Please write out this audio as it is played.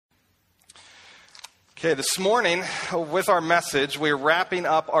Okay, this morning with our message, we're wrapping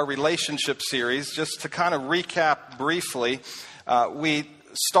up our relationship series. Just to kind of recap briefly, we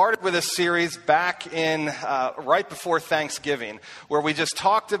started with a series back in right before Thanksgiving, where we just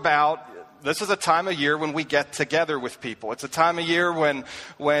talked about this is a time of year when we get together with people. It's a time of year when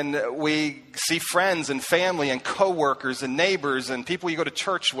we see friends and family and coworkers and neighbors and people you go to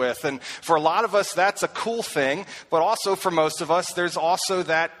church with. And for a lot of us, that's a cool thing. But also for most of us, there's also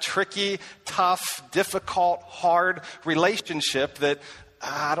that tricky, tough, difficult, hard relationship that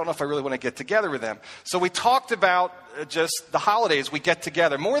I don't know if I really want to get together with them. So we talked about just the holidays we get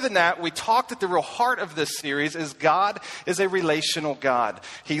together. More than that, we talked at the real heart of this series is God is a relational God.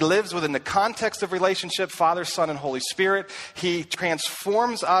 He lives within the context of relationship, Father, Son, and Holy Spirit. He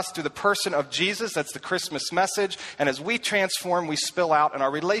transforms us through the person of Jesus. That's the Christmas message. And as we transform, we spill out and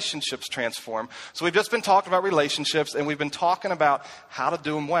our relationships transform. So we've just been talking about relationships and we've been talking about how to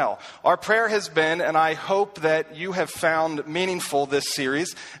do them well. Our prayer has been, and I hope that you have found meaningful this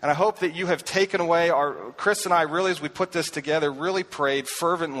series, and I hope that you have taken away Chris and I really, as we put this together, really prayed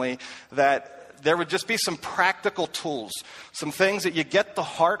fervently that there would just be some practical tools, some things that you get the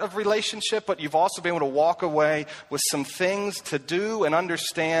heart of relationship, but you've also been able to walk away with some things to do and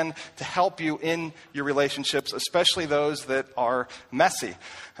understand to help you in your relationships, especially those that are messy.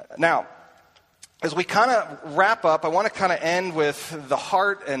 Now, as we kind of wrap up, I want to kind of end with the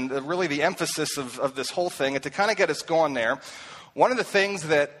heart and really the emphasis of this whole thing, and to kind of get us going there, one of the things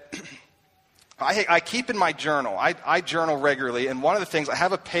that I keep in my journal. I journal regularly, and one of the things, I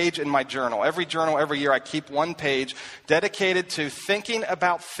have a page in my journal. Every year, I keep one page dedicated to thinking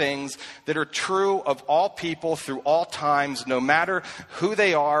about things that are true of all people through all times, no matter who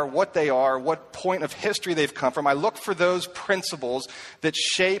they are, what point of history they've come from. I look for those principles that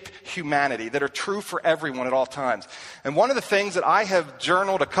shape humanity, that are true for everyone at all times. And one of the things that I have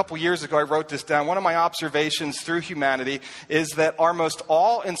journaled a couple years ago, I wrote this down, one of my observations through humanity is that our most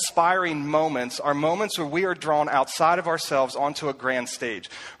awe-inspiring moments are moments where we are drawn outside of ourselves onto a grand stage.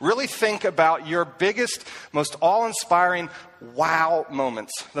 Really think about your biggest, most awe-inspiring wow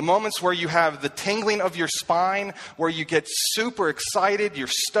moments. The moments where you have the tingling of your spine, where you get super excited, you're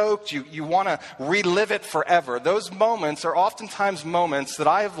stoked, you want to relive it forever. Those moments are oftentimes moments that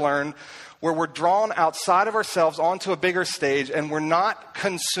I have learned where we're drawn outside of ourselves onto a bigger stage and we're not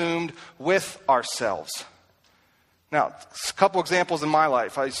consumed with ourselves. Now, a couple examples in my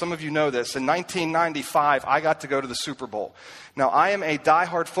life. Some of you know this. In 1995, I got to go to the Super Bowl. Now, I am a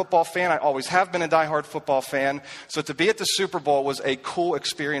diehard football fan. I always have been a diehard football fan. So to be at the Super Bowl was a cool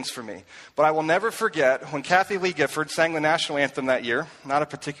experience for me. But I will never forget when Kathie Lee Gifford sang the national anthem that year. Not a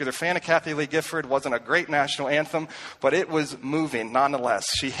particular fan of Kathie Lee Gifford. Wasn't a great national anthem, but it was moving nonetheless.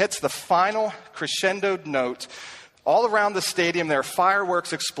 She hits the final crescendo note. All around the stadium, there are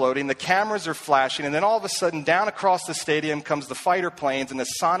fireworks exploding, the cameras are flashing, and then all of a sudden, down across the stadium comes the fighter planes and the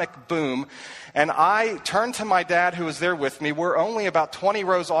sonic boom. And I turned to my dad, who was there with me. We're only about 20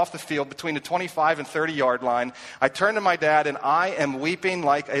 rows off the field, between the 25 and 30-yard line. I turned to my dad, and I am weeping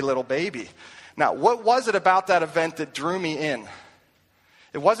like a little baby. Now, what was it about that event that drew me in?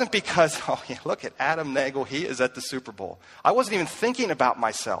 It wasn't because, look at Adam Nagel, he is at the Super Bowl. I wasn't even thinking about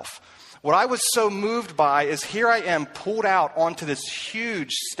myself. What I was so moved by is here I am pulled out onto this huge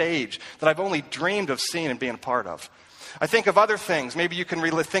stage that I've only dreamed of seeing and being a part of. I think of other things. Maybe you can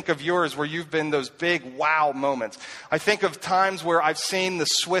think of yours where you've been those big wow moments. I think of times where I've seen the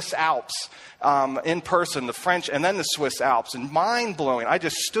Swiss Alps in person, the French and then the Swiss Alps, and mind-blowing. I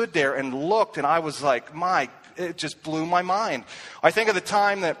just stood there and looked and I was like, it just blew my mind. I think of the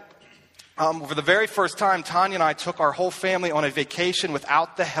time that for the very first time, Tanya and I took our whole family on a vacation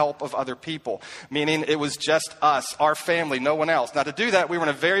without the help of other people, meaning it was just us, our family, no one else. Now, to do that, we were in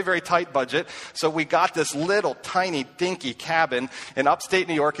a very, very tight budget, so we got this little, tiny, dinky cabin in upstate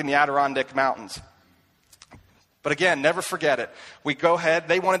New York in the Adirondack Mountains. But again, never forget it. We go ahead.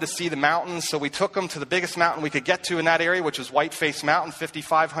 They wanted to see the mountains, so we took them to the biggest mountain we could get to in that area, which was Whiteface Mountain,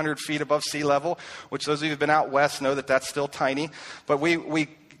 5,500 feet above sea level, which those of you who have been out west know that that's still tiny. But we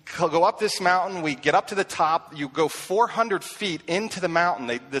go up this mountain, we get up to the top, you go 400 feet into the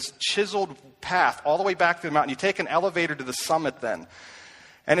mountain, this chiseled path all the way back to the mountain. You take an elevator to the summit then.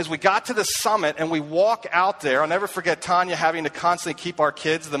 And as we got to the summit and we walk out there, I'll never forget Tanya having to constantly keep our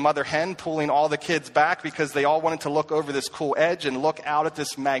kids, the mother hen, pulling all the kids back because they all wanted to look over this cool edge and look out at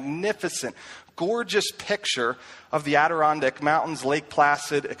this magnificent, gorgeous picture of the Adirondack Mountains, Lake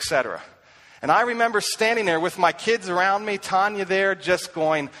Placid, etc. And I remember standing there with my kids around me, Tanya there, just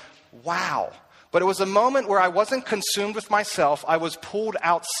going, wow. But it was a moment where I wasn't consumed with myself. I was pulled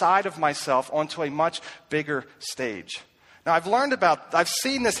outside of myself onto a much bigger stage. Now, I've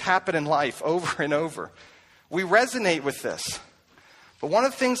seen this happen in life over and over. We resonate with this. But one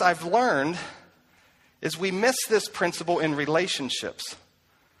of the things I've learned is we miss this principle in relationships.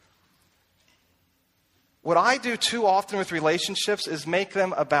 What I do too often with relationships is make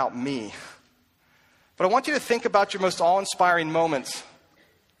them about me. But I want you to think about your most awe-inspiring moments,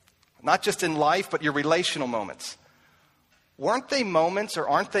 not just in life, but your relational moments. Weren't they moments, or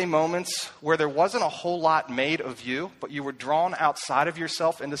aren't they moments, where there wasn't a whole lot made of you, but you were drawn outside of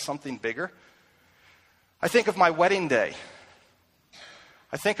yourself into something bigger? I think of my wedding day.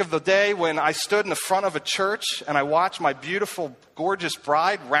 I think of the day when I stood in the front of a church and I watched my beautiful, gorgeous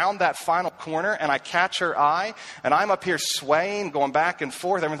bride round that final corner, and I catch her eye, and I'm up here swaying, going back and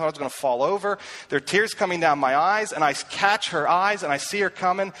forth. Everyone thought I was going to fall over. There are tears coming down my eyes, and I catch her eyes and I see her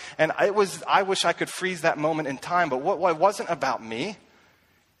coming, and I wish I could freeze that moment in time. But what wasn't about me.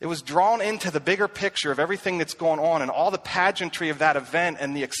 It was drawn into the bigger picture of everything that's going on and all the pageantry of that event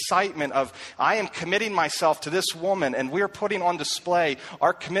and the excitement of, I am committing myself to this woman, and we're putting on display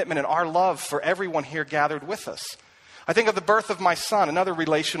our commitment and our love for everyone here gathered with us. I think of the birth of my son, another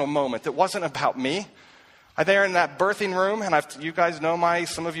relational moment that wasn't about me. I'm there in that birthing room, and you guys know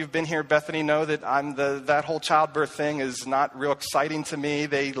some of you have been here at Bethany know that that whole childbirth thing is not real exciting to me.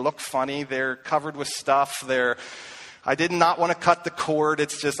 They look funny. They're covered with stuff. I did not want to cut the cord.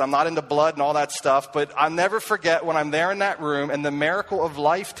 It's just, I'm not into blood and all that stuff. But I'll never forget when I'm there in that room and the miracle of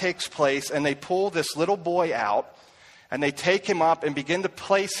life takes place, and they pull this little boy out and they take him up and begin to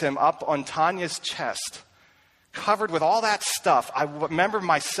place him up on Tanya's chest, covered with all that stuff. I remember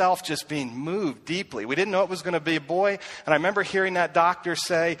myself just being moved deeply. We didn't know it was going to be a boy. And I remember hearing that doctor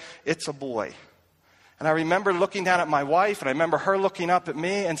say, "It's a boy." And I remember looking down at my wife, and I remember her looking up at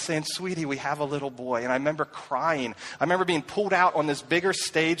me and saying, "Sweetie, we have a little boy." And I remember crying. I remember being pulled out on this bigger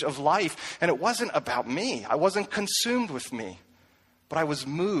stage of life, and it wasn't about me. I wasn't consumed with me, but I was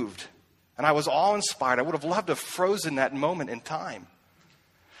moved, and I was awe-inspired. I would have loved to have frozen that moment in time.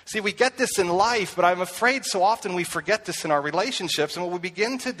 See, we get this in life, but I'm afraid so often we forget this in our relationships, and what we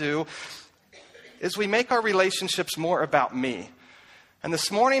begin to do is we make our relationships more about me. And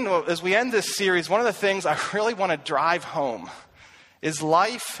this morning, as we end this series, one of the things I really want to drive home is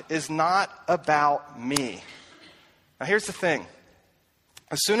life is not about me. Now, here's the thing.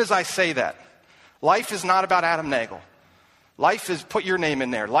 As soon as I say that, life is not about Adam Nagel. Life is put your name in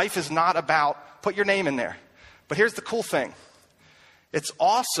there. Life is not about put your name in there. But here's the cool thing. It's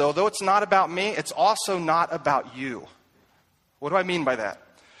also, though it's not about me, it's also not about you. What do I mean by that?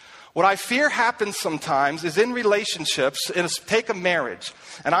 What I fear happens sometimes is in relationships, take a marriage,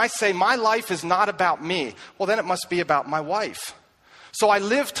 and I say, my life is not about me. Well, then it must be about my wife. So I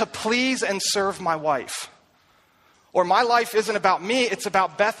live to please and serve my wife. Or my life isn't about me, it's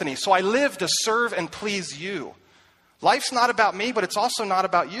about Bethany. So I live to serve and please you. Life's not about me, but it's also not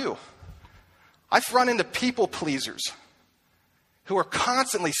about you. I've run into people pleasers who are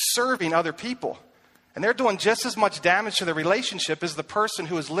constantly serving other people. And they're doing just as much damage to the relationship as the person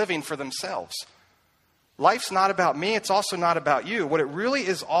who is living for themselves. Life's not about me. It's also not about you. What it really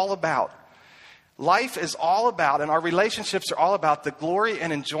is all about, life is all about, and our relationships are all about the glory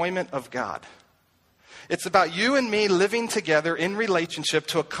and enjoyment of God. It's about you and me living together in relationship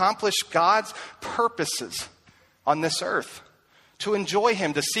to accomplish God's purposes on this earth. To enjoy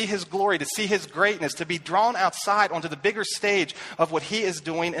Him, to see His glory, to see His greatness, to be drawn outside onto the bigger stage of what He is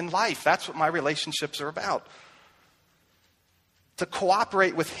doing in life. That's what my relationships are about. To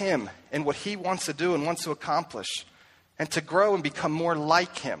cooperate with Him in what He wants to do and wants to accomplish. And to grow and become more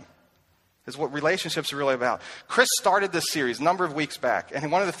like Him is what relationships are really about. Chris started this series a number of weeks back.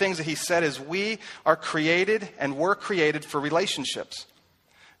 And one of the things that he said is we are created and were created for relationships.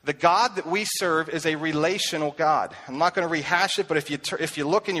 The God that we serve is a relational God. I'm not going to rehash it, but if you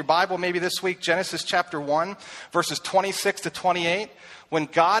look in your Bible maybe this week, Genesis chapter 1, verses 26 to 28, when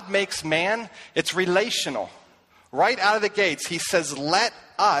God makes man, it's relational. Right out of the gates, He says, let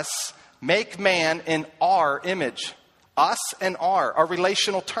us make man in our image. Us and our are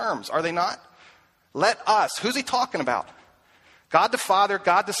relational terms, are they not? Let us. Who's He talking about? God the Father,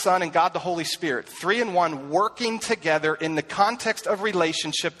 God the Son, and God the Holy Spirit. 3 in 1 working together in the context of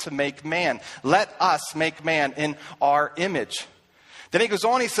relationship to make man. Let us make man in our image. Then He goes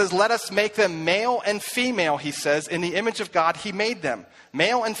on, He says, let us make them male and female, He says, in the image of God He made them.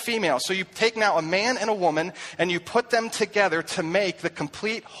 Male and female. So you take now a man and a woman and you put them together to make the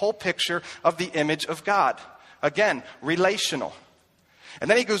complete whole picture of the image of God. Again, relational. And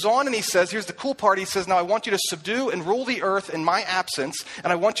then He goes on and He says, here's the cool part. He says, now I want you to subdue and rule the earth in my absence,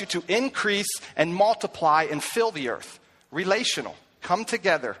 and I want you to increase and multiply and fill the earth. Relational. Come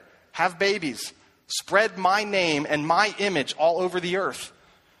together. Have babies. spread my name and my image all over the earth.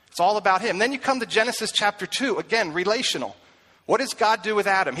 It's all about him. Then you come to Genesis chapter 2, again, relational. What does God do with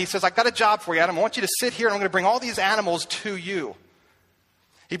Adam? He says, I've got a job for you, Adam. I want you to sit here and I'm going to bring all these animals to you.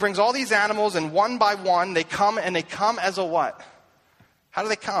 He brings all these animals, and one by one they come, and they come as a what? How do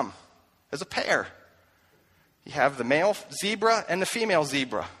they come? As a pair. You have the male zebra and the female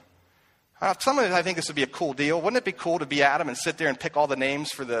zebra. Some of it, I think this would be a cool deal. Wouldn't it be cool to be Adam and sit there and pick all the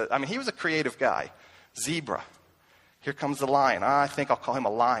names for he was a creative guy. Zebra. Here comes the lion. I think I'll call him a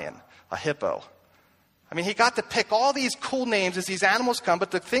lion, a hippo. He got to pick all these cool names as these animals come,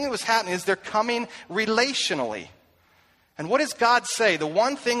 but the thing that was happening is they're coming relationally. And what does God say? The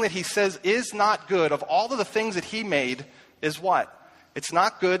one thing that he says is not good of all of the things that he made is what? It's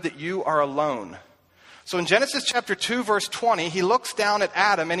not good that you are alone. So in Genesis chapter 2, verse 20, he looks down at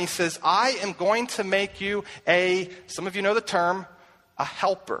Adam and he says, I am going to make you some of you know the term, a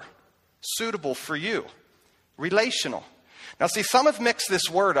helper, suitable for you, relational. Now see, some have mixed this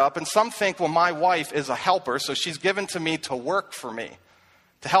word up and some think, well, my wife is a helper, so she's given to me to work for me,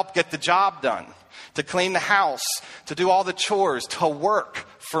 to help get the job done, to clean the house, to do all the chores, to work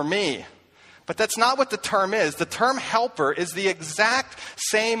for me. But that's not what the term is. The term helper is the exact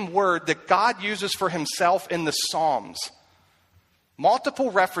same word that God uses for himself in the Psalms.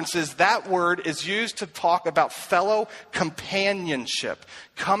 Multiple references, that word is used to talk about fellow companionship,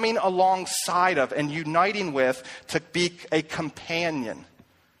 coming alongside of and uniting with to be a companion.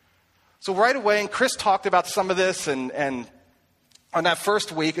 So right away, and Chris talked about some of this and on that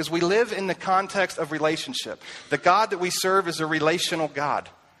first week, as we live in the context of relationship. The God that we serve is a relational God.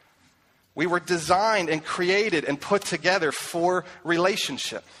 We were designed and created and put together for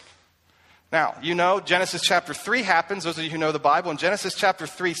relationship. Now, Genesis chapter 3 happens. Those of you who know the Bible, in Genesis chapter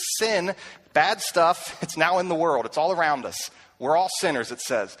 3, sin, bad stuff, it's now in the world. It's all around us. We're all sinners, it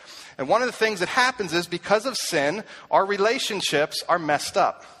says. And one of the things that happens is because of sin, our relationships are messed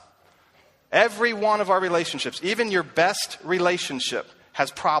up. Every one of our relationships, even your best relationship,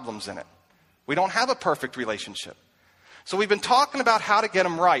 has problems in it. We don't have a perfect relationship. So we've been talking about how to get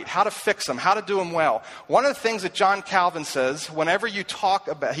them right, how to fix them, how to do them well. One of the things that John Calvin says, whenever you talk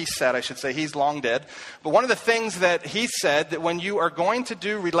about, he's long dead, but one of the things that he said, that when you are going to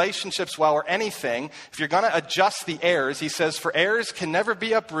do relationships well or anything, if you're going to adjust the errors, he says, for errors can never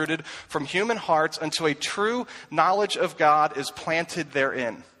be uprooted from human hearts until a true knowledge of God is planted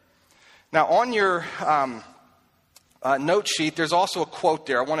therein. Now on your note sheet, there's also a quote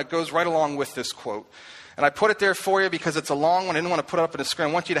there. It goes right along with this quote. And I put it there for you because it's a long one. I didn't want to put it up on the screen.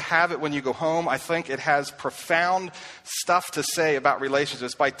 I want you to have it when you go home. I think it has profound stuff to say about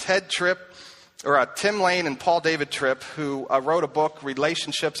relationships. It's by Tim Lane and Paul David Tripp, who wrote a book,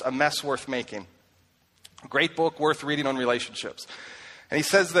 Relationships, A Mess Worth Making. A great book worth reading on relationships. And he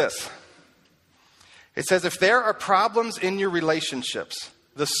says this. It says, if there are problems in your relationships,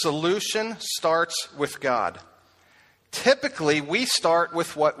 the solution starts with God. Typically, we start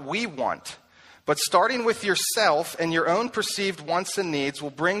with what we want. But starting with yourself and your own perceived wants and needs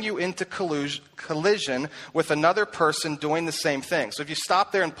will bring you into collision with another person doing the same thing. So if you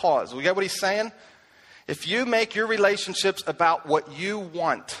stop there and pause, we get what he's saying? If you make your relationships about what you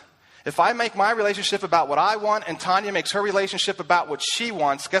want, if I make my relationship about what I want and Tanya makes her relationship about what she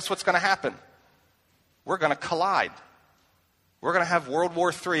wants, guess what's going to happen? We're going to collide. We're going to have World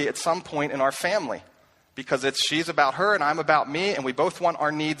War III at some point in our family. Because she's about her and I'm about me, and we both want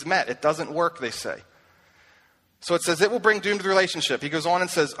our needs met. It doesn't work, they say. So it says it will bring doom to the relationship. He goes on and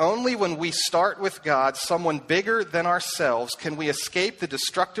says, only when we start with God, someone bigger than ourselves, can we escape the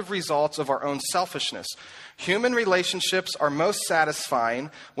destructive results of our own selfishness. Human relationships are most satisfying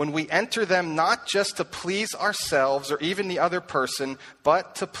when we enter them not just to please ourselves or even the other person,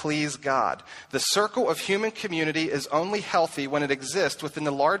 but to please God. The circle of human community is only healthy when it exists within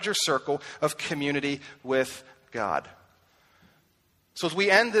the larger circle of community with God. So as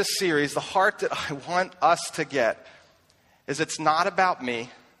we end this series, the heart that I want us to get is it's not about me.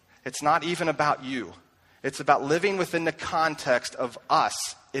 It's not even about you. It's about living within the context of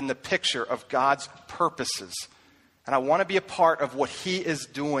us in the picture of God's purposes. And I want to be a part of what he is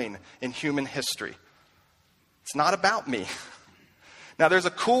doing in human history. It's not about me. Now, there's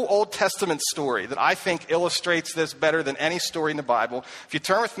a cool Old Testament story that I think illustrates this better than any story in the Bible. If you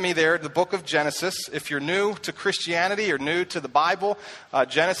turn with me there, the book of Genesis. If you're new to Christianity or new to the Bible,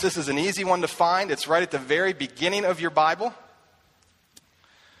 Genesis is an easy one to find. It's right at the very beginning of your Bible.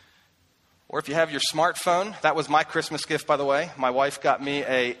 Or if you have your smartphone, that was my Christmas gift, by the way. My wife got me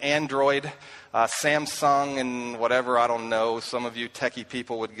an Android, Samsung, and whatever, I don't know. Some of you techie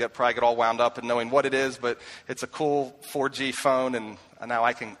people would probably get all wound up in knowing what it is, but it's a cool 4G phone, and now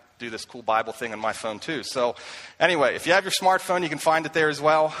I can do this cool Bible thing on my phone too. So anyway, if you have your smartphone, you can find it there as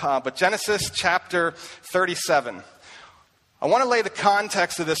well. But Genesis chapter 37. I want to lay the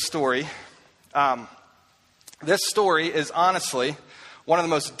context of this story. This story is honestly one of the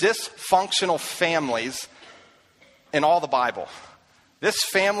most dysfunctional families in all the Bible. This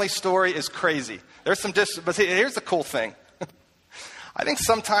family story is crazy. There's some but here's the cool thing. I think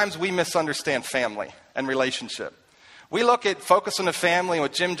sometimes we misunderstand family and relationship. We look at Focus on the Family and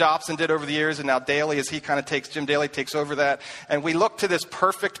what Jim Dobson did over the years, and now Daly, as Jim Daly takes over that, and we look to this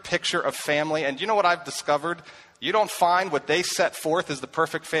perfect picture of family. And you know what I've discovered? You don't find what they set forth as the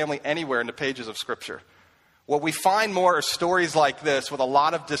perfect family anywhere in the pages of Scripture. What we find more are stories like this with a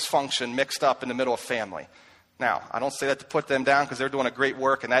lot of dysfunction mixed up in the middle of family. Now, I don't say that to put them down because they're doing a great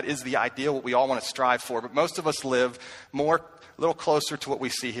work, and that is the ideal, what we all want to strive for. But most of us live a little closer to what we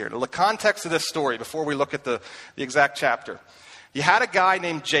see here. The context of this story, before we look at the exact chapter. You had a guy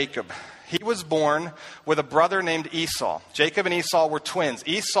named Jacob. He was born with a brother named Esau. Jacob and Esau were twins.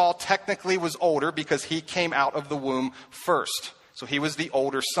 Esau technically was older because he came out of the womb first. So he was the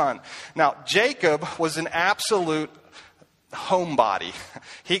older son. Now, Jacob was an absolute homebody.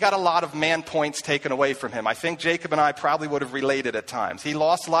 He got a lot of man points taken away from him. I think Jacob and I probably would have related at times. He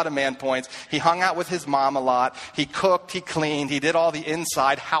lost a lot of man points. He hung out with his mom a lot. He cooked, he cleaned, he did all the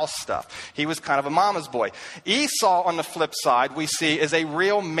inside house stuff. He was kind of a mama's boy. Esau, on the flip side, we see is a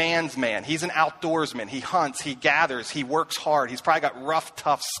real man's man. He's an outdoorsman. He hunts, he gathers, he works hard. He's probably got rough,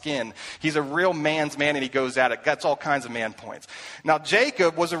 tough skin. He's a real man's man, and he goes at it. Gets all kinds of man points. Now,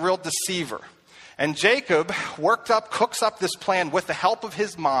 Jacob was a real deceiver. And Jacob cooks up this plan with the help of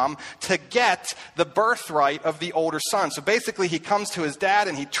his mom to get the birthright of the older son. So basically he comes to his dad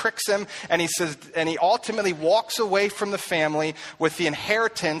and he tricks him, and he ultimately walks away from the family with the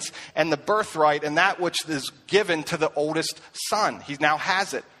inheritance and the birthright and that which is given to the oldest son. He now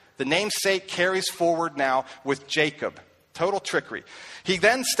has it. The namesake carries forward now with Jacob. Total trickery. He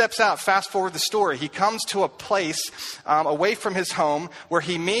then steps out. Fast forward the story. He comes to a place away from his home where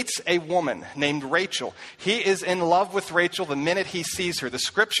he meets a woman named Rachel. He is in love with Rachel the minute he sees her. The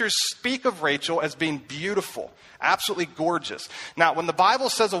scriptures speak of Rachel as being beautiful, absolutely gorgeous. Now, when the Bible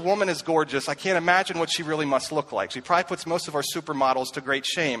says a woman is gorgeous, I can't imagine what she really must look like. She probably puts most of our supermodels to great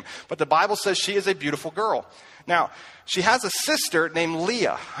shame. But the Bible says she is a beautiful girl. Now, she has a sister named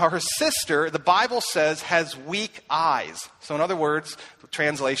Leah. Her sister, the Bible says, has weak eyes. So in other words,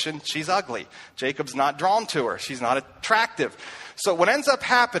 translation, she's ugly. Jacob's not drawn to her. She's not attractive. So what ends up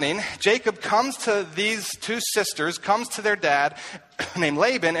happening, Jacob comes to these two sisters, comes to their dad named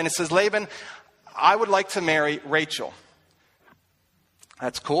Laban, and it says, Laban, I would like to marry Rachel.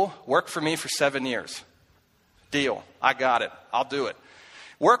 That's cool. Work for me for 7 years. Deal. I got it. I'll do it.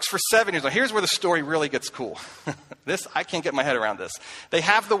 Works for 7 years. Now, here's where the story really gets cool. I can't get my head around this. They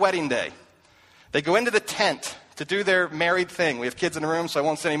have the wedding day. They go into the tent to do their married thing. We have kids in the room, so I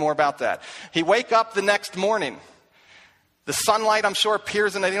won't say any more about that. He wake up the next morning. The sunlight, I'm sure,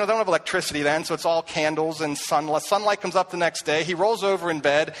 appears in it. They don't have electricity then, so it's all candles and sunlight. Sunlight comes up the next day. He rolls over in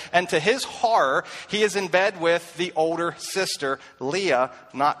bed, and to his horror, he is in bed with the older sister, Leah,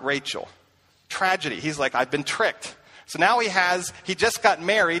 not Rachel. Tragedy. He's like, I've been tricked. So now he just got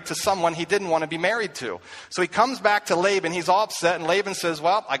married to someone he didn't want to be married to. So he comes back to Laban. He's all upset. And Laban says,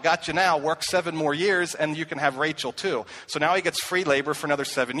 well, I got you now. Work 7 more years and you can have Rachel too. So now he gets free labor for another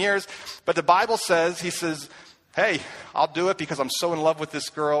 7 years. But the Bible says, he says, hey, I'll do it because I'm so in love with this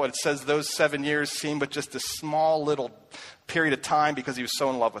girl. And it says those 7 years seem but just a small little period of time because he was so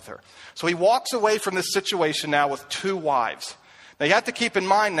in love with her. So he walks away from this situation now with 2 wives. Now you have to keep in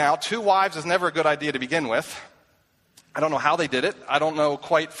mind now, 2 wives is never a good idea to begin with. I don't know how they did it. I don't know,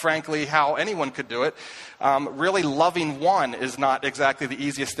 quite frankly, how anyone could do it. Really loving one is not exactly the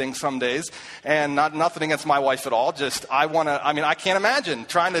easiest thing some days. And nothing against my wife at all. I can't imagine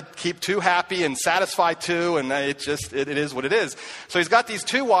trying to keep 2 happy and satisfy 2. And it is what it is. So he's got these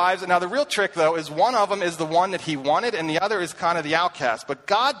 2 wives. And now the real trick, though, is one of them is the one that he wanted. And the other is kind of the outcast. But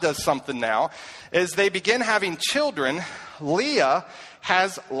God does something now. As they begin having children, Leah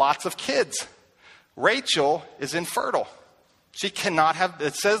has lots of kids. Rachel is infertile. She cannot have,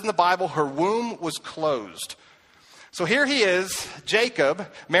 it says in the Bible, her womb was closed. So here he is, Jacob,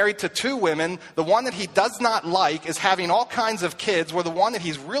 married to 2 women. The one that he does not like is having all kinds of kids, where the one that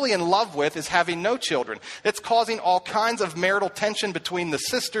he's really in love with is having no children. It's causing all kinds of marital tension between the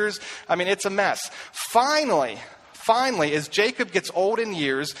sisters. It's a mess. Finally, as Jacob gets old in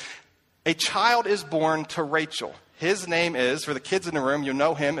years, a child is born to Rachel. His name is, for the kids in the room, you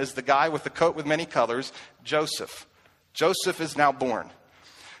know him as the guy with the coat with many colors, Joseph. Joseph is now born.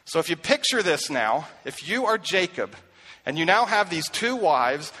 So if you picture this now, if you are Jacob And you now have these 2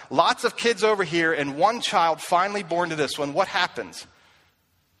 wives, lots of kids over here, and 1 child finally born to this one. What happens?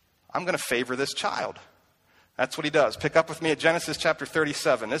 I'm going to favor this child. That's what he does. Pick up with me at Genesis chapter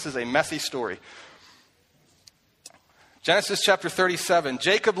 37. This is a messy story. Genesis chapter 37.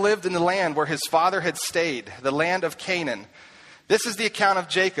 Jacob lived in the land where his father had stayed, the land of Canaan. This is the account of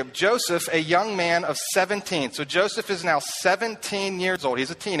Jacob. Joseph, a young man of 17. So Joseph is now 17 years old. He's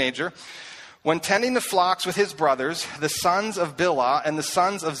a teenager. When tending the flocks with his brothers, the sons of Bilhah and the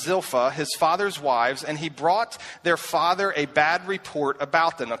sons of Zilpah, his father's wives, and he brought their father a bad report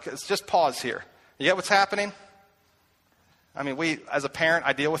about them. Okay, let's just pause here. You get what's happening? I mean, as a parent,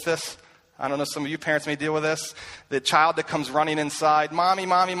 I deal with this. I don't know, some of you parents may deal with this. The child that comes running inside, mommy,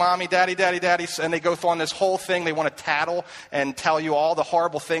 mommy, mommy, daddy, daddy, daddy, and they go on this whole thing. They want to tattle and tell you all the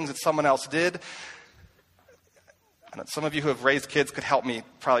horrible things that someone else did. And some of you who have raised kids could help me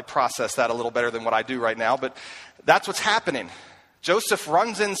probably process that a little better than what I do right now. But that's what's happening. Joseph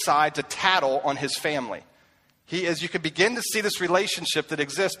runs inside to tattle on his family. You could begin to see this relationship that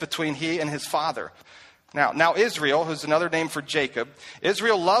exists between he and his father. Now Israel, who's another name for Jacob,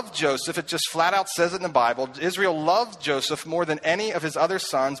 Israel loved Joseph. It just flat out says it in the Bible. Israel loved Joseph more than any of his other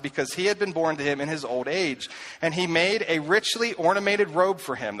sons because he had been born to him in his old age. And he made a richly ornamented robe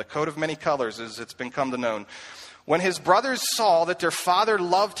for him, the coat of many colors as it's been come to known. When his brothers saw that their father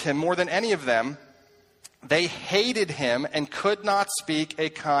loved him more than any of them, they hated him and could not speak a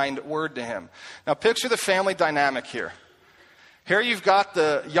kind word to him. Now picture the family dynamic here. Here you've got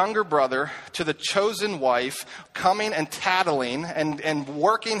the younger brother to the chosen wife coming and tattling and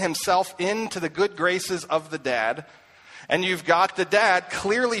working himself into the good graces of the dad. And you've got the dad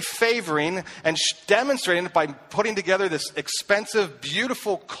clearly favoring and demonstrating it by putting together this expensive,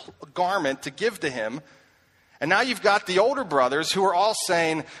 beautiful garment to give to him. And now you've got the older brothers who are all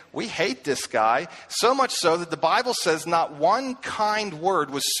saying, we hate this guy, so much so that the Bible says not one kind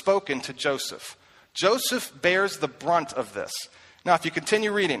word was spoken to Joseph. Joseph bears the brunt of this. Now, if you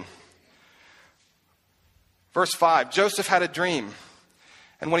continue reading, verse 5, Joseph had a dream.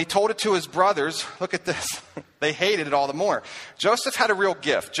 And when he told it to his brothers, look at this, they hated it all the more. Joseph had a real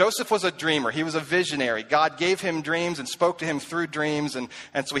gift. Joseph was a dreamer. He was a visionary. God gave him dreams and spoke to him through dreams. And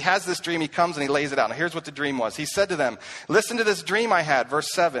so he has this dream. He comes and he lays it out. Now, here's what the dream was. He said to them, listen to this dream I had.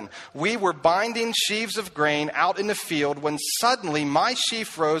 Verse 7, we were binding sheaves of grain out in the field when suddenly my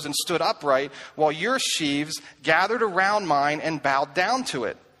sheaf rose and stood upright while your sheaves gathered around mine and bowed down to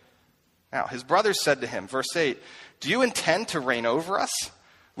it. Now, his brothers said to him, verse 8, do you intend to reign over us?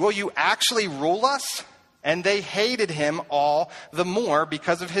 Will you actually rule us? And they hated him all the more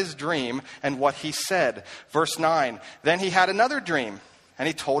because of his dream and what he said. Verse 9, then he had another dream, and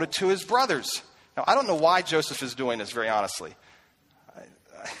he told it to his brothers. Now, I don't know why Joseph is doing this, very honestly.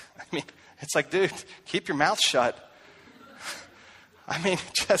 I mean, it's like, dude, keep your mouth shut. I mean,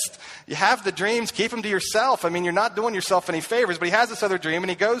 you have the dreams, keep them to yourself. I mean, you're not doing yourself any favors, but he has this other dream and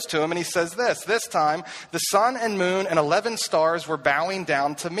he goes to him and he says this time, the sun and moon and 11 stars were bowing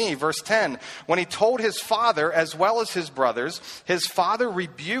down to me. Verse 10, when he told his father as well as his brothers, his father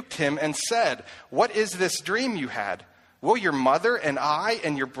rebuked him and said, what is this dream you had? Will your mother and I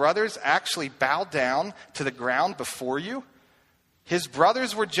and your brothers actually bow down to the ground before you? His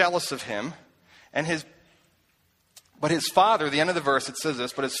brothers were jealous of him But his father, the end of the verse, it says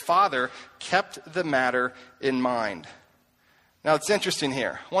this, but his father kept the matter in mind. Now, it's interesting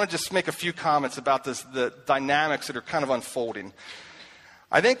here. I want to just make a few comments about the dynamics that are kind of unfolding.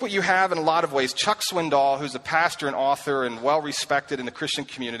 I think what you have in a lot of ways, Chuck Swindoll, who's a pastor and author and well-respected in the Christian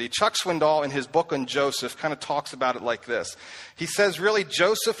community, Chuck Swindoll in his book on Joseph kind of talks about it like this. He says, really,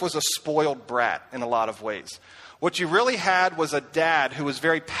 Joseph was a spoiled brat in a lot of ways. What you really had was a dad who was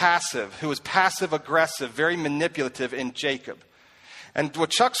very passive, who was passive-aggressive, very manipulative in Jacob. And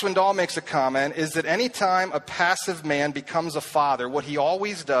what Chuck Swindoll makes a comment is that anytime a passive man becomes a father, what he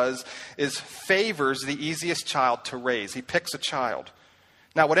always does is favors the easiest child to raise. He picks a child.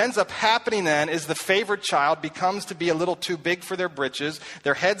 Now, what ends up happening then is the favored child becomes to be a little too big for their britches.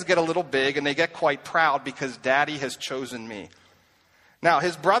 Their heads get a little big, and they get quite proud because daddy has chosen me. Now,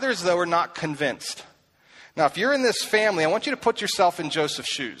 his brothers, though, are not convinced. Now, if you're in this family, I want you to put yourself in Joseph's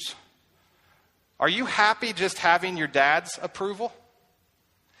shoes. Are you happy just having your dad's approval?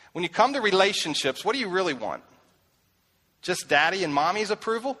 When you come to relationships, what do you really want? Just daddy and mommy's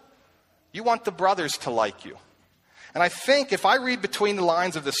approval? You want the brothers to like you. And I think if I read between the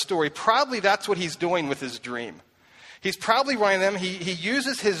lines of this story, probably that's what he's doing with his dream. He's probably running them. He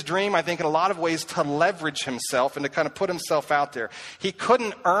uses his dream, I think, in a lot of ways to leverage himself and to kind of put himself out there. He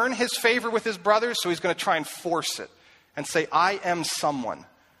couldn't earn his favor with his brothers, so he's going to try and force it and say, I am someone.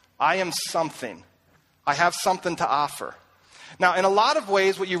 I am something. I have something to offer. Now, in a lot of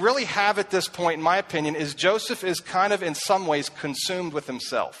ways, what you really have at this point, in my opinion, is Joseph is kind of in some ways consumed with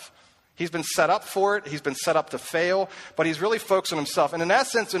himself. He's been set up for it. He's been set up to fail, but he's really focused on himself. And in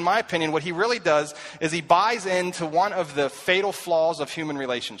essence, in my opinion, what he really does is he buys into one of the fatal flaws of human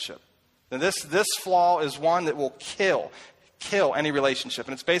relationship. And this flaw is one that will kill any relationship.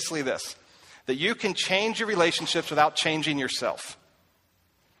 And it's basically this, that you can change your relationships without changing yourself.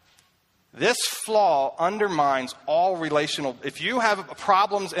 This flaw undermines all relational. If you have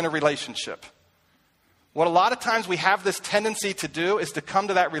problems in a relationship, what a lot of times we have this tendency to do is to come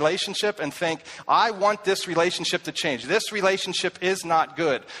to that relationship and think, I want this relationship to change. This relationship is not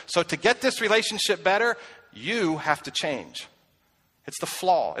good. So to get this relationship better, you have to change. It's the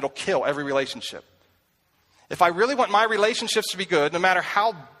flaw. It'll kill every relationship. If I really want my relationships to be good, no matter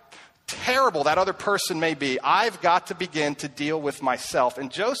how terrible that other person may be, I've got to begin to deal with myself.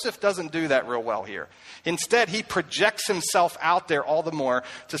 And Joseph doesn't do that real well here. Instead, he projects himself out there all the more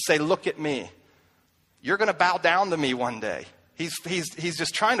to say, look at me. You're going to bow down to me one day. He's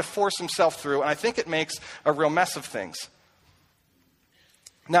just trying to force himself through, and I think it makes a real mess of things.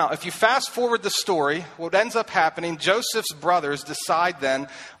 Now, if you fast forward the story, what ends up happening, Joseph's brothers decide then,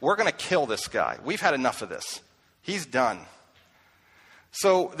 we're going to kill this guy. We've had enough of this. He's done.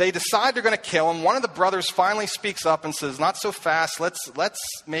 So they decide they're going to kill him. One of the brothers finally speaks up and says, not so fast, let's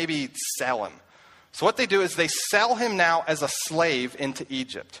maybe sell him. So what they do is they sell him now as a slave into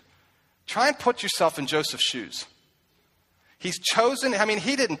Egypt. Try and put yourself in Joseph's shoes. He's chosen,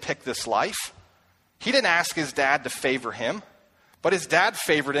 he didn't pick this life. He didn't ask his dad to favor him, but his dad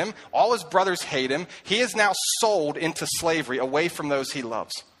favored him. All his brothers hate him. He is now sold into slavery away from those he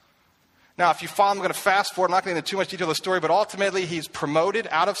loves. Now, if you follow, I'm going to fast forward. I'm not going to get into too much detail of the story, but ultimately he's promoted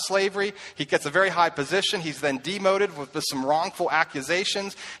out of slavery. He gets a very high position. He's then demoted with some wrongful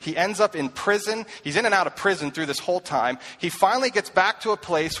accusations. He ends up in prison. He's in and out of prison through this whole time. He finally gets back to a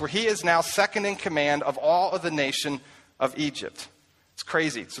place where he is now second in command of all of the nation of Egypt. It's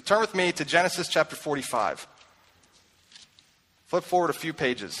crazy. So turn with me to Genesis chapter 45. Flip forward a few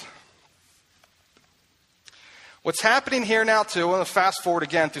pages. What's happening here now, too, I'm going to fast forward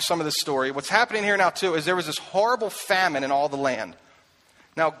again through some of this story. What's happening here now, too, is there was this horrible famine in all the land.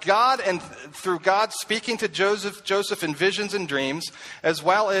 Now, God, and through God speaking to Joseph in visions and dreams, as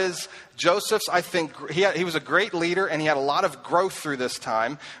well as Joseph's, I think, he was a great leader, and he had a lot of growth through this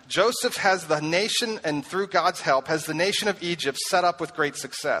time. Joseph has the nation, and through God's help, has the nation of Egypt set up with great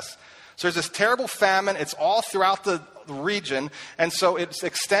success. So there's this terrible famine. It's all throughout the region. And so it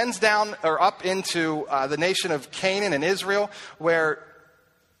extends down or up into the nation of Canaan and Israel, where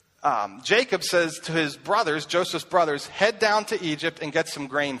Jacob says to his brothers, Joseph's brothers, head down to Egypt and get some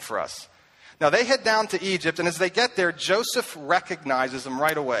grain for us. Now they head down to Egypt, and as they get there, Joseph recognizes them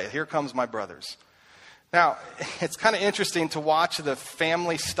right away. Here comes my brothers. Now, it's kind of interesting to watch the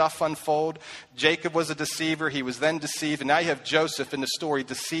family stuff unfold. Jacob was a deceiver. He was then deceived. And now you have Joseph in the story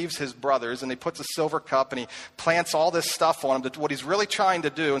deceives his brothers. And he puts a silver cup and he plants all this stuff on them. What he's really trying to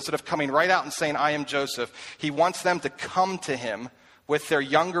do, instead of coming right out and saying, I am Joseph, he wants them to come to him with their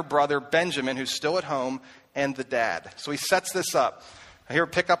younger brother, Benjamin, who's still at home, and the dad. So he sets this up. Here,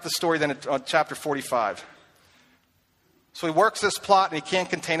 pick up the story then at chapter 45. So he works this plot and he can't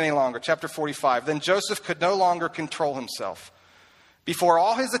contain it any longer. Chapter 45. Then Joseph could no longer control himself. Before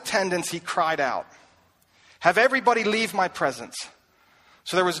all his attendants, he cried out, have everybody leave my presence.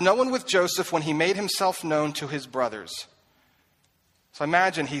 So there was no one with Joseph when he made himself known to his brothers. So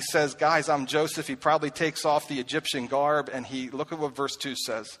imagine he says, guys, I'm Joseph. He probably takes off the Egyptian garb and look at what verse 2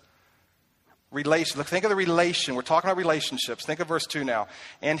 says. Relation. Think of the relation. We're talking about relationships. Think of verse 2 now.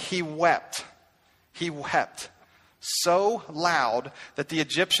 And he wept. He wept so loud that the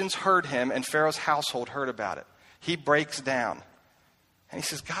Egyptians heard him and Pharaoh's household heard about it. He breaks down. And he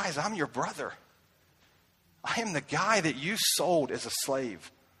says, guys, I'm your brother. I am the guy that you sold as a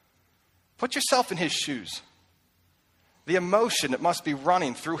slave. Put yourself in his shoes. The emotion that must be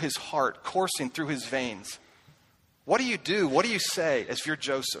running through his heart, coursing through his veins. What do you do? What do you say as you're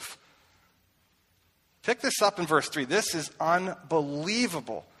Joseph? Pick this up in verse 3. This is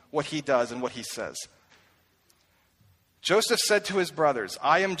unbelievable what he does and what he says. Joseph said to his brothers,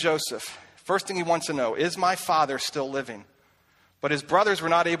 I am Joseph. First thing he wants to know, is my father still living? But his brothers were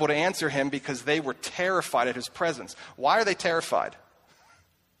not able to answer him because they were terrified at his presence. Why are they terrified?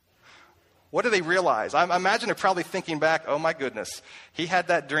 What do they realize? I imagine they're probably thinking back, oh my goodness, he had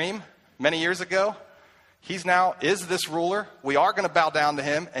that dream many years ago. He's now is this ruler. We are going to bow down to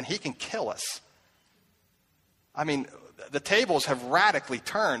him and he can kill us. I mean, the tables have radically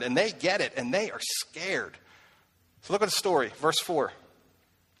turned and they get it and they are scared. So look at the story, verse 4.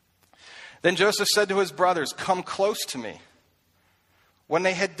 Then Joseph said to his brothers, "Come close to me." When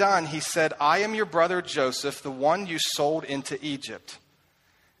they had done, he said, "I am your brother Joseph, the one you sold into Egypt.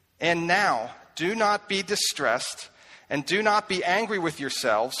 And now, do not be distressed, and do not be angry with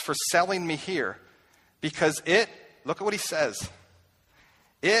yourselves for selling me here, because look at what he says,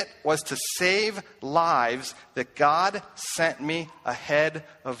 it was to save lives that God sent me ahead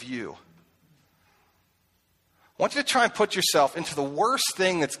of you." I want you to try and put yourself into the worst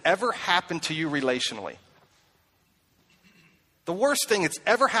thing that's ever happened to you relationally. The worst thing that's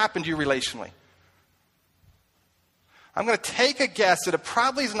ever happened to you relationally. I'm going to take a guess that it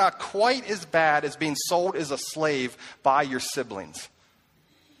probably is not quite as bad as being sold as a slave by your siblings.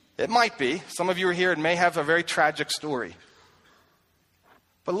 It might be. Some of you are here and may have a very tragic story.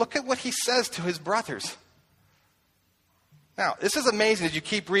 But look at what he says to his brothers. Now, this is amazing as you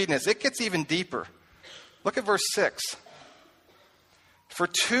keep reading this. It gets even deeper. Look at verse 6. For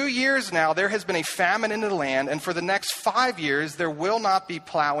 2 years now there has been a famine in the land, and for the next 5 years there will not be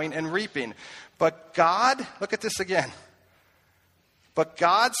plowing and reaping. But God, look at this again. But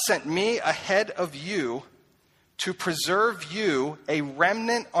God sent me ahead of you to preserve you a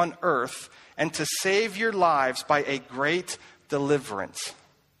remnant on earth and to save your lives by a great deliverance.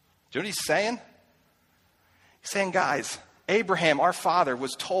 Do you know what he's saying? He's saying, guys, Abraham, our father,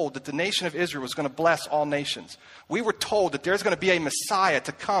 was told that the nation of Israel was going to bless all nations. We were told that there's going to be a Messiah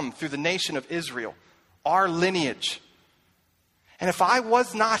to come through the nation of Israel, our lineage. And if I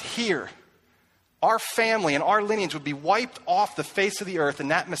was not here, our family and our lineage would be wiped off the face of the earth, and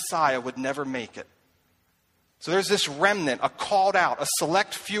that Messiah would never make it. So there's this remnant, a called out, a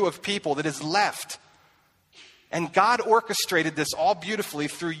select few of people that is left. And God orchestrated this all beautifully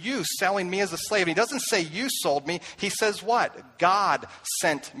through you selling me as a slave. And he doesn't say you sold me. He says what? God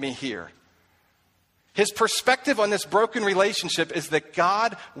sent me here. His perspective on this broken relationship is that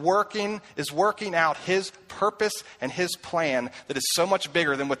God is working out his purpose and his plan that is so much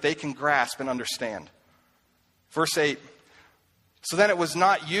bigger than what they can grasp and understand. Verse 8. So then it was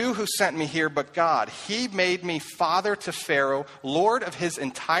not you who sent me here, but God. He made me father to Pharaoh, lord of his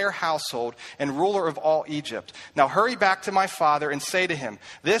entire household, and ruler of all Egypt. Now hurry back to my father and say to him,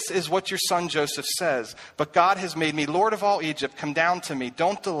 this is what your son Joseph says. But God has made me lord of all Egypt. Come down to me.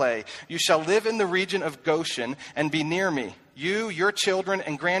 Don't delay. You shall live in the region of Goshen and be near me. You, your children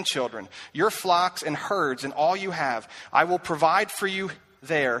and grandchildren, your flocks and herds and all you have. I will provide for you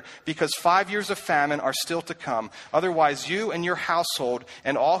there, because 5 years of famine are still to come. Otherwise, you and your household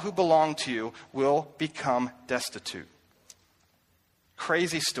and all who belong to you will become destitute.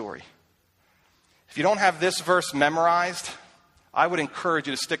 Crazy story. If you don't have this verse memorized, I would encourage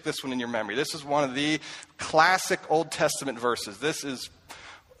you to stick this one in your memory. This is one of the classic Old Testament verses. This is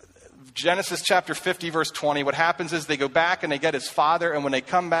Genesis chapter 50, verse 20. What happens is they go back and they get his father, and when they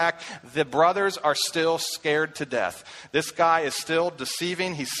come back, the brothers are still scared to death. This guy is still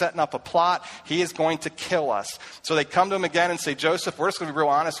deceiving. He's setting up a plot. He is going to kill us. So they come to him again and say, Joseph, we're just going to be real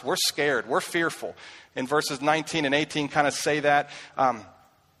honest. We're scared. We're fearful. In verses 19 and 18 kind of say that.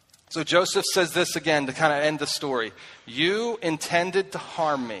 So Joseph says this again to kind of end the story. You intended to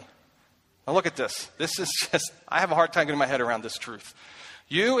harm me. Now look at this. This is just, I have a hard time getting my head around this truth.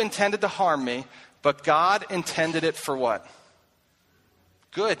 You intended to harm me, but God intended it for what?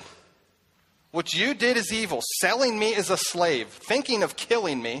 Good. What you did is evil, selling me as a slave, thinking of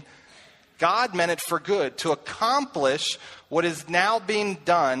killing me. God meant it for good, to accomplish what is now being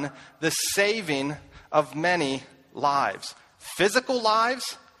done, the saving of many lives. Physical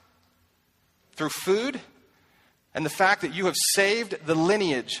lives, through food, and the fact that you have saved the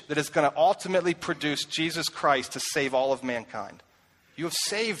lineage that is going to ultimately produce Jesus Christ to save all of mankind. You have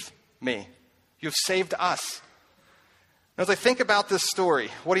saved me. You have saved us. As I think about this story,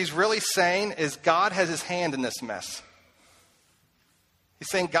 what he's really saying is God has his hand in this mess. He's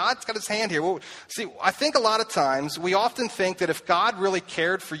saying God's got his hand here. Well, see, I think a lot of times we often think that if God really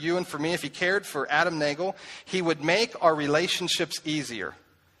cared for you and for me, if he cared for Adam Nagel, he would make our relationships easier.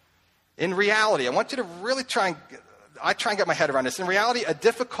 In reality, I want you to really try and get my head around this. In reality, a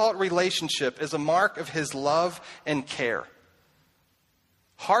difficult relationship is a mark of his love and care.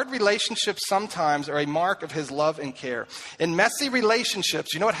 Hard relationships sometimes are a mark of his love and care. In messy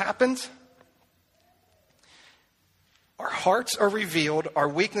relationships, you know what happens? Our hearts are revealed, our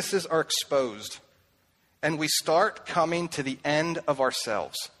weaknesses are exposed, and we start coming to the end of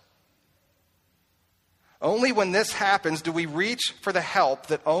ourselves. Only when this happens do we reach for the help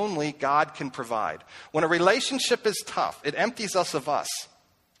that only God can provide. When a relationship is tough, it empties us of us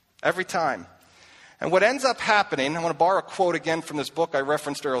every time. And what ends up happening, I want to borrow a quote again from this book I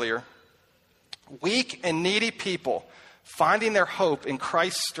referenced earlier. Weak and needy people finding their hope in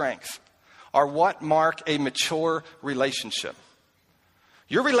Christ's strength are what mark a mature relationship.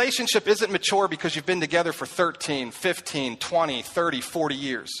 Your relationship isn't mature because you've been together for 13, 15, 20, 30, 40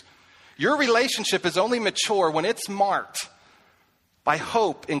 years. Your relationship is only mature when it's marked by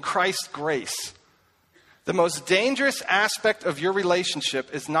hope in Christ's grace. The most dangerous aspect of your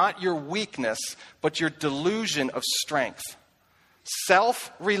relationship is not your weakness, but your delusion of strength.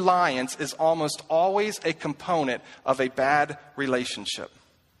 Self-reliance is almost always a component of a bad relationship.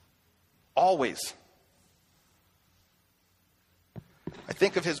 Always. I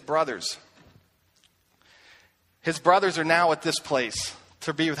think of his brothers. His brothers are now at this place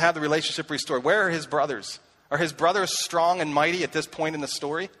to have the relationship restored. Where are his brothers? Are his brothers strong and mighty at this point in the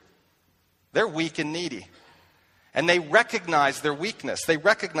story? They're weak and needy. And they recognize their weakness. They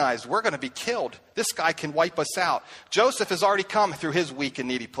recognize we're going to be killed. This guy can wipe us out. Joseph has already come through his weak and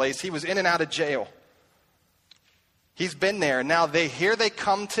needy place. He was in and out of jail. He's been there. And now they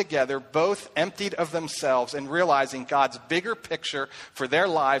come together, both emptied of themselves and realizing God's bigger picture for their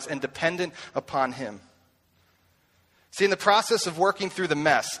lives and dependent upon him. See, in the process of working through the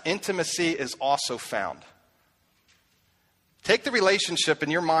mess, intimacy is also found. Take the relationship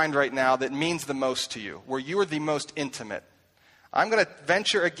in your mind right now that means the most to you, where you are the most intimate. I'm going to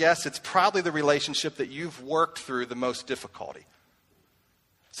venture a guess it's probably the relationship that you've worked through the most difficulty.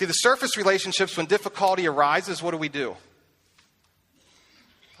 See, the surface relationships, when difficulty arises, what do?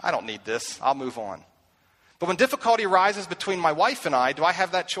 I don't need this. I'll move on. But when difficulty arises between my wife and I, do I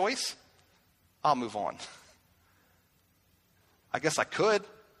have that choice? I'll move on. I guess I could,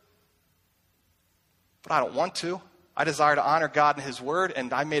 but I don't want to. I desire to honor God and his word,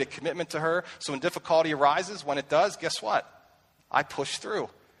 and I made a commitment to her. So when difficulty arises, when it does, guess what? I push through,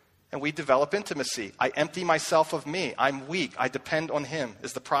 and we develop intimacy. I empty myself of me. I'm weak. I depend on him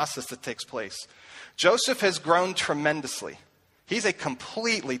is the process that takes place. Joseph has grown tremendously. He's a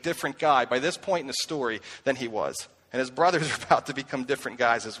completely different guy by this point in the story than he was. And his brothers are about to become different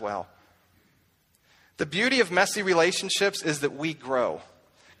guys as well. The beauty of messy relationships is that we grow.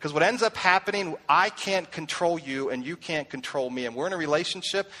 Because what ends up happening, I can't control you and you can't control me. And we're in a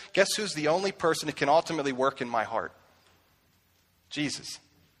relationship. Guess who's the only person that can ultimately work in my heart? Jesus.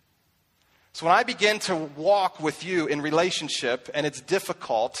 So when I begin to walk with you in relationship and it's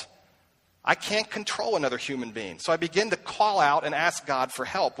difficult, I can't control another human being. So I begin to call out and ask God for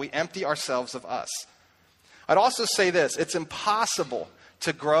help. We empty ourselves of us. I'd also say this. It's impossible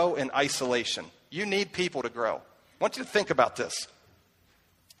to grow in isolation. You need people to grow. I want you to think about this.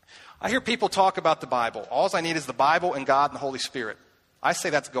 I hear people talk about the Bible. All I need is the Bible and God and the Holy Spirit. I say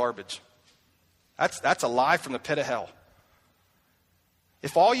that's garbage. That's a lie from the pit of hell.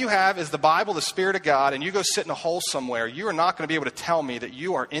 If all you have is the Bible, the Spirit of God, and you go sit in a hole somewhere, you are not going to be able to tell me that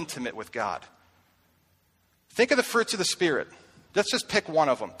you are intimate with God. Think of the fruits of the Spirit. Let's just pick one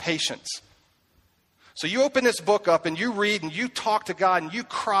of them, patience. So you open this book up and you read and you talk to God and you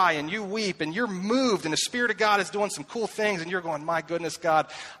cry and you weep and you're moved and the Spirit of God is doing some cool things and you're going, my goodness, God,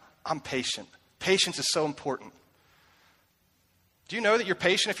 I'm patient. Patience is so important. Do you know that you're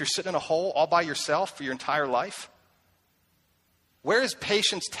patient if you're sitting in a hole all by yourself for your entire life? Where is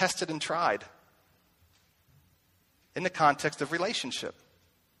patience tested and tried? In the context of relationship.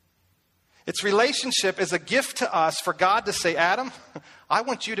 Its relationship is a gift to us for God to say, Adam, I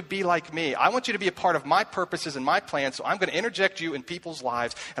want you to be like me. I want you to be a part of my purposes and my plans, so I'm going to interject you in people's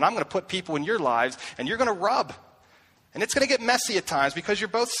lives, and I'm going to put people in your lives, and you're going to rub. And it's going to get messy at times because you're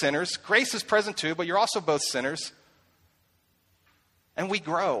both sinners. Grace is present too, but you're also both sinners. And we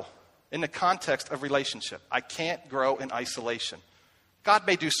grow in the context of relationship. I can't grow in isolation. God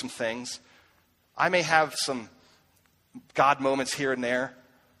may do some things. I may have some God moments here and there.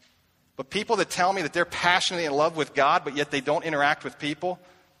 But people that tell me that they're passionately in love with God, but yet they don't interact with people,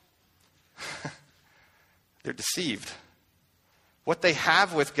 they're deceived. What they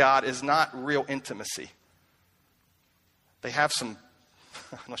have with God is not real intimacy. They have some,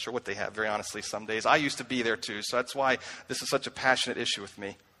 I'm not sure what they have, very honestly, some days. I used to be there too, so that's why this is such a passionate issue with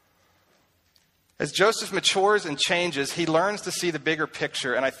me. As Joseph matures and changes, he learns to see the bigger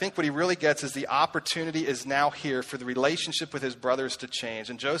picture, and I think what he really gets is the opportunity is now here for the relationship with his brothers to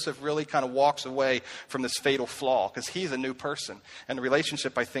change. And Joseph really kind of walks away from this fatal flaw because he's a new person, and the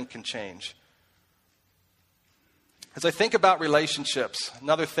relationship, I think, can change. As I think about relationships,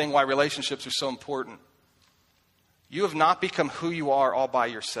 another thing why relationships are so important, you have not become who you are all by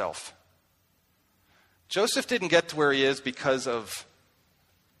yourself. Joseph didn't get to where he is because of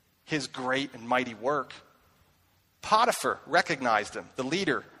his great and mighty work. Potiphar recognized him, the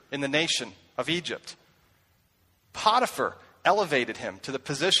leader in the nation of Egypt. Potiphar elevated him to the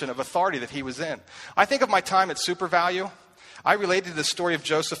position of authority that he was in. I think of my time at SuperValue. I related to the story of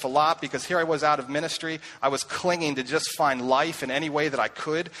Joseph a lot because here I was out of ministry. I was clinging to just find life in any way that I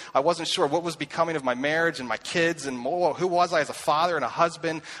could. I wasn't sure what was becoming of my marriage and my kids and who was I as a father and a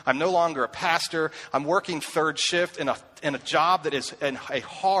husband. I'm no longer a pastor. I'm working third shift in a job that is a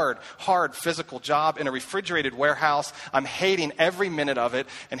hard physical job in a refrigerated warehouse. I'm hating every minute of it.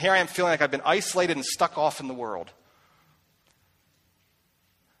 And here I am feeling like I've been isolated and stuck off in the world.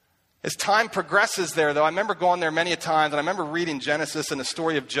 As time progresses there, though, I remember going there many a times, and I remember reading Genesis and the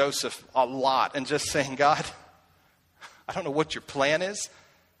story of Joseph a lot and just saying, God, I don't know what your plan is.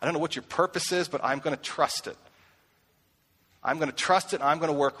 I don't know what your purpose is, but I'm going to trust it. I'm going to trust it, and I'm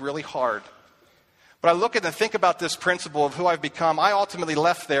going to work really hard. But I look at and think about this principle of who I've become. I ultimately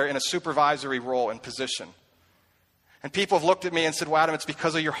left there in a supervisory role and position. And people have looked at me and said, well, Adam, it's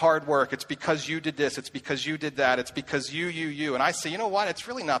because of your hard work. It's because you did this. It's because you did that. It's because you. And I say, you know what? It's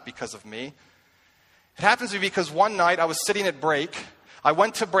really not because of me. It happens to be because one night I was sitting at break. I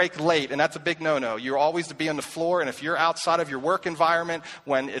went to break late, and that's a big no-no. You're always to be on the floor, and if you're outside of your work environment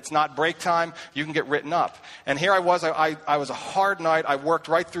when it's not break time, you can get written up. And here I was a hard night. I worked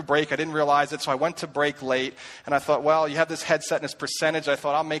right through break. I didn't realize it, so I went to break late, and I thought, well, you have this headset and this percentage. I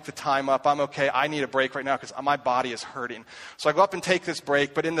thought, I'll make the time up. I'm okay. I need a break right now because my body is hurting. So I go up and take this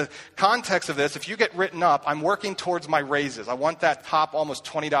break, but in the context of this, if you get written up, I'm working towards my raises. I want that top almost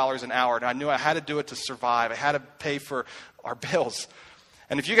 $20 an hour, and I knew I had to do it to survive. I had to pay for our bills.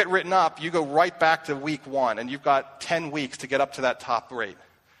 And if you get written up, you go right back to week 1, and you've got 10 weeks to get up to that top rate.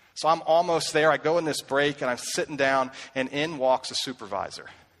 So I'm almost there. I go in this break, and I'm sitting down, and in walks a supervisor.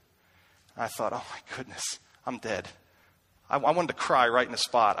 And I thought, oh, my goodness, I'm dead. I wanted to cry right in the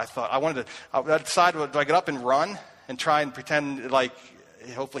spot. I decided, do I get up and run and try and pretend like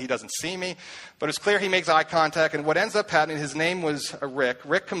hopefully he doesn't see me? But it's clear he makes eye contact, and what ends up happening, his name was Rick.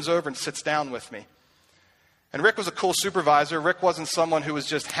 Rick comes over and sits down with me. And Rick was a cool supervisor. Rick wasn't someone who was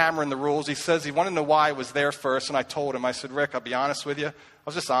just hammering the rules. He says he wanted to know why I was there first, and I told him. I said, Rick, I'll be honest with you. I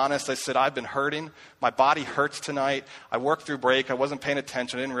was just honest. I said, I've been hurting. My body hurts tonight. I worked through break. I wasn't paying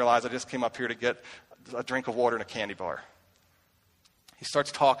attention. I didn't realize I just came up here to get a drink of water and a candy bar. He starts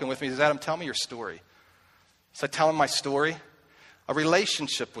talking with me. He says, Adam, tell me your story. So I tell him my story. A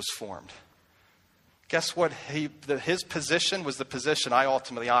relationship was formed. Guess what? His position was the position I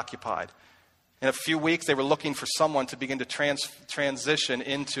ultimately occupied. In a few weeks, they were looking for someone to begin to transition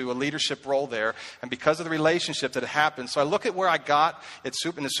into a leadership role there. And because of the relationship that had happened, so I look at where I got in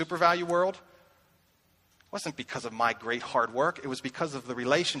the SuperValu world. It wasn't because of my great hard work. It was because of the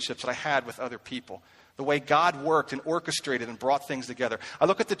relationships that I had with other people. The way God worked and orchestrated and brought things together. I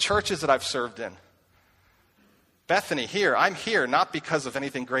look at the churches that I've served in. Bethany, I'm here not because of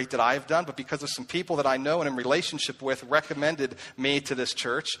anything great that I have done, but because of some people that I know and in relationship with recommended me to this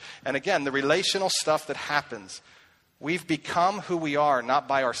church. And again, the relational stuff that happens. We've become who we are, not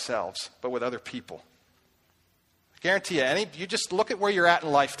by ourselves, but with other people. I guarantee you just look at where you're at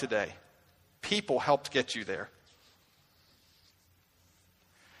in life today. People helped get you there.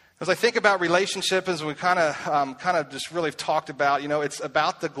 As I think about relationships, as we kind of just really talked about, it's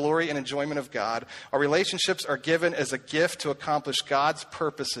about the glory and enjoyment of God. Our relationships are given as a gift to accomplish God's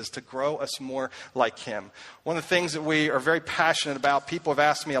purposes, to grow us more like Him. One of the things that we are very passionate about, people have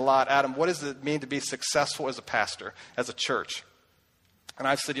asked me a lot, Adam, what does it mean to be successful as a pastor, as a church? And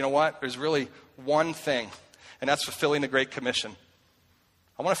I've said, you know what? There's really one thing, and that's fulfilling the Great Commission.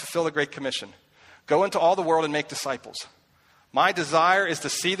 I want to fulfill the Great Commission. Go into all the world and make disciples. My desire is to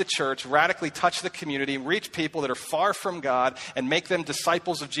see the church radically touch the community, reach people that are far from God, and make them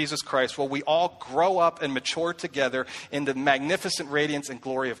disciples of Jesus Christ, while we all grow up and mature together in the magnificent radiance and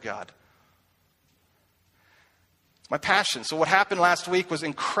glory of God. It's my passion. So what happened last week was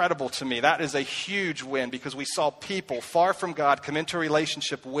incredible to me. That is a huge win, because we saw people far from God come into a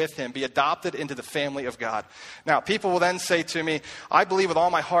relationship with Him, be adopted into the family of God. Now, people will then say to me, I believe with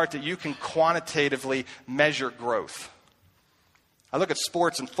all my heart that you can quantitatively measure growth. I look at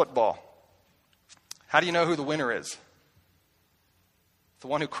sports and football. How do you know who the winner is? The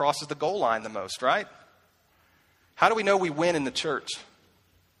one who crosses the goal line the most, right? How do we know we win in the church?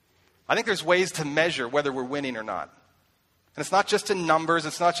 I think there's ways to measure whether we're winning or not. And it's not just in numbers.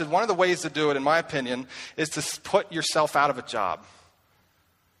 It's not just one of the ways to do it, in my opinion, is to put yourself out of a job.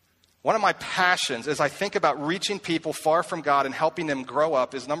 One of my passions as I think about reaching people far from God and helping them grow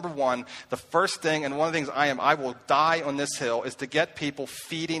up is, number one, the first thing, and one of the things I will die on this hill, is to get people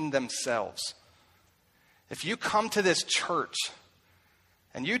feeding themselves. If you come to this church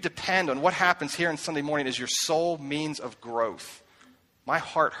and you depend on what happens here on Sunday morning as your sole means of growth, my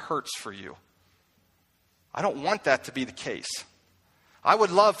heart hurts for you. I don't want that to be the case. I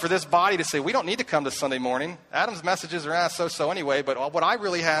would love for this body to say, we don't need to come to Sunday morning. Adam's messages are so-so anyway, but what I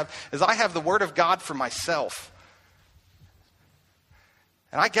really have is I have the Word of God for myself.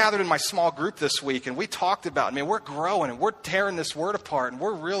 And I gathered in my small group this week, and we talked about, we're growing, and we're tearing this Word apart, and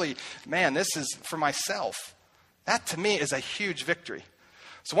we're really, this is for myself. That, to me, is a huge victory.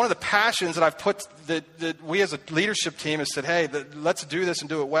 So one of the passions that I've put, that we as a leadership team have said, hey, let's do this and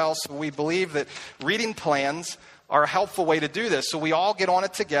do it well. So we believe that reading plans are a helpful way to do this. So we all get on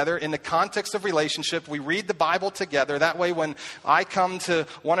it together in the context of relationship. We read the Bible together. That way when I come to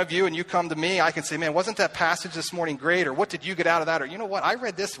one of you and you come to me, I can say, man, wasn't that passage this morning great? Or what did you get out of that? Or you know what, I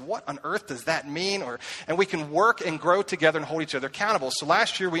read this. What on earth does that mean? And we can work and grow together and hold each other accountable. So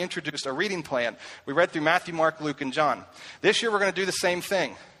last year we introduced a reading plan. We read through Matthew, Mark, Luke, and John. This year we're going to do the same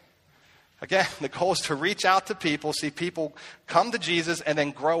thing. Again, the goal is to reach out to people, see people come to Jesus, and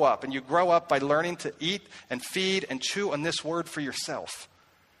then grow up. And you grow up by learning to eat and feed and chew on this word for yourself.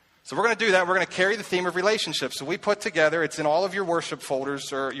 So we're going to do that. We're going to carry the theme of relationships. So we put together, it's in all of your worship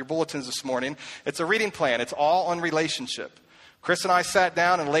folders or your bulletins this morning. It's a reading plan. It's all on relationship. Chris and I sat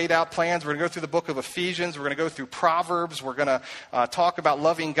down and laid out plans. We're going to go through the book of Ephesians. We're going to go through Proverbs. We're going to talk about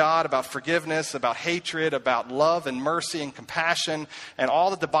loving God, about forgiveness, about hatred, about love and mercy and compassion, and all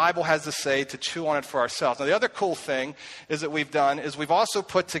that the Bible has to say to chew on it for ourselves. Now, the other cool thing is that we've also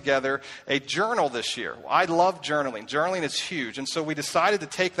put together a journal this year. I love journaling. Journaling is huge. And so we decided to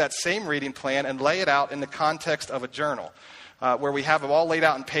take that same reading plan and lay it out in the context of a journal. Where we have it all laid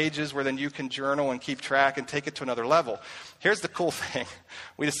out in pages where then you can journal and keep track and take it to another level. Here's the cool thing.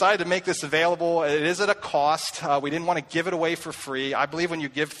 We decided to make this available. It is at a cost. We didn't want to give it away for free. I believe when you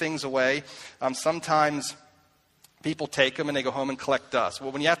give things away, sometimes people take them and they go home and collect dust.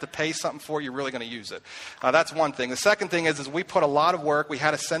 Well, when you have to pay something for it, you're really going to use it. That's one thing. The second thing is we put a lot of work. We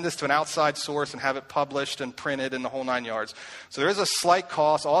had to send this to an outside source and have it published and printed and the whole 9 yards. So there is a slight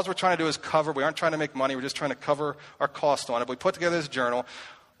cost. All we're trying to do is cover. We aren't trying to make money. We're just trying to cover our cost on it. We put together this journal.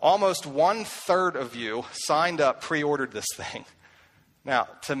 Almost 1/3 of you signed up, pre-ordered this thing. Now,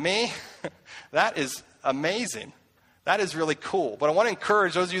 to me, that is amazing. That is really cool. But I want to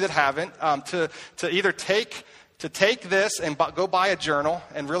encourage those of you that haven't to either take this and go buy a journal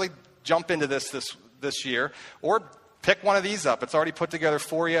and really jump into this year, or pick one of these up. It's already put together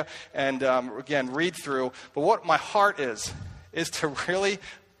for you, and again, read through. But what my heart is to really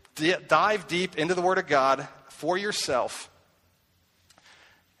dive deep into the Word of God for yourself.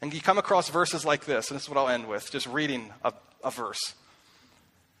 And you come across verses like this, and this is what I'll end with, just reading a verse.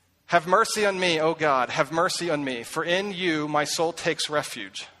 Have mercy on me, O God, have mercy on me, for in you my soul takes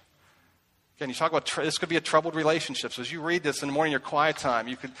refuge. Again, you talk about this could be a troubled relationship. So as you read this in the morning, your quiet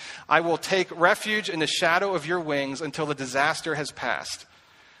time, I will take refuge in the shadow of your wings until the disaster has passed.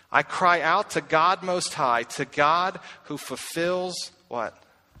 I cry out to God Most High, to God who fulfills what?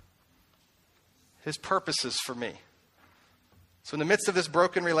 His purposes for me. So in the midst of this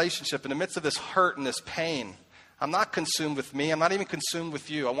broken relationship, in the midst of this hurt and this pain, I'm not consumed with me. I'm not even consumed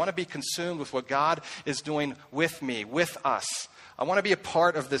with you. I want to be consumed with what God is doing with me, with us. I want to be a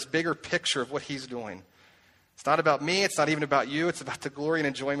part of this bigger picture of what He's doing. It's not about me. It's not even about you. It's about the glory and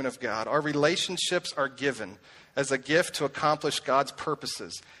enjoyment of God. Our relationships are given as a gift to accomplish God's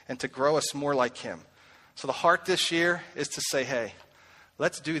purposes and to grow us more like Him. So the heart this year is to say, hey,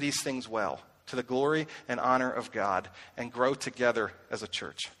 let's do these things well to the glory and honor of God and grow together as a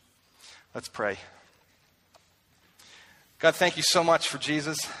church. Let's pray. God, thank you so much for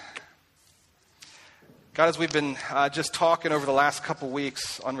Jesus. God, as we've been just talking over the last couple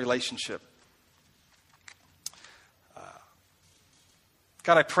weeks on relationship,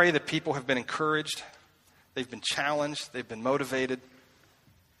 God, I pray that people have been encouraged, they've been challenged, they've been motivated,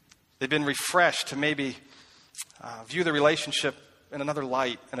 they've been refreshed to maybe view the relationship in another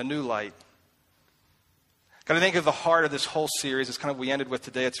light, in a new light. God, I think of the heart of this whole series, it's kind of we ended with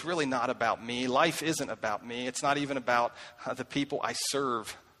today. It's really not about me. Life isn't about me. It's not even about the people I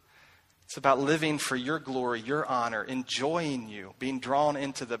serve. It's about living for your glory, your honor, enjoying you, being drawn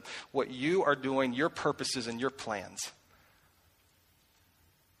into what you are doing, your purposes and your plans.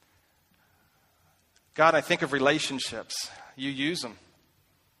 God, I think of relationships. You use them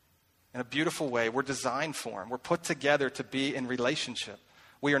in a beautiful way. We're designed for them. We're put together to be in relationship.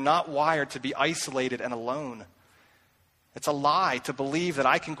 We are not wired to be isolated and alone. It's a lie to believe that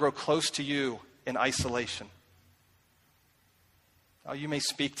I can grow close to you in isolation. Oh, you may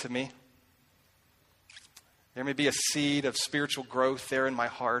speak to me. There may be a seed of spiritual growth there in my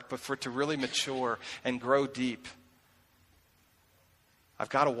heart, but for it to really mature and grow deep, I've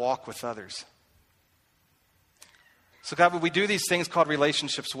got to walk with others. So God, would we do these things called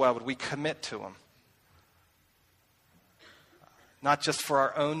relationships well? Would we commit to them? not just for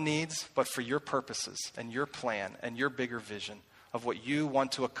our own needs, but for your purposes and your plan and your bigger vision of what you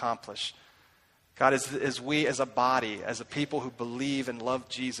want to accomplish. God, as we as a body, as a people who believe and love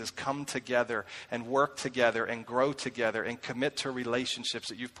Jesus, come together and work together and grow together and commit to relationships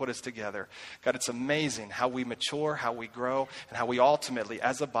that you've put us together. God, it's amazing how we mature, how we grow, and how we ultimately,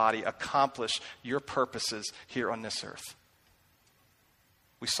 as a body, accomplish your purposes here on this earth.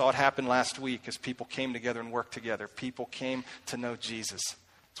 We saw it happen last week as people came together and worked together. People came to know Jesus.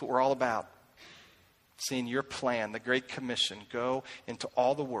 That's what we're all about. Seeing your plan, the Great Commission, go into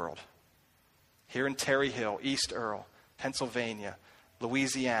all the world. Here in Terry Hill, East Earl, Pennsylvania,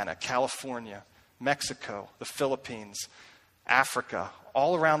 Louisiana, California, Mexico, the Philippines, Africa,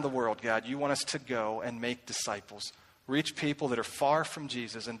 all around the world, God, you want us to go and make disciples. Reach people that are far from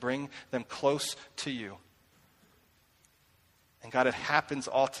Jesus and bring them close to you. And God, it happens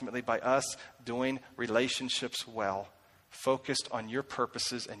ultimately by us doing relationships well, focused on your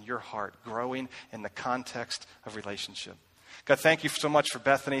purposes and your heart, growing in the context of relationship. God, thank you so much for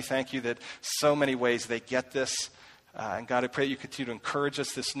Bethany. Thank you that so many ways they get this. And God, I pray that you continue to encourage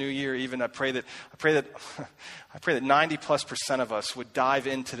us this new year. Even I pray that 90+% of us would dive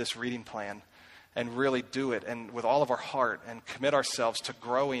into this reading plan and really do it, and with all of our heart, and commit ourselves to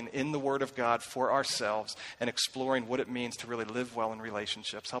growing in the Word of God for ourselves and exploring what it means to really live well in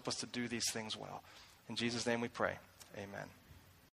relationships. Help us to do these things well. In Jesus' name we pray. Amen.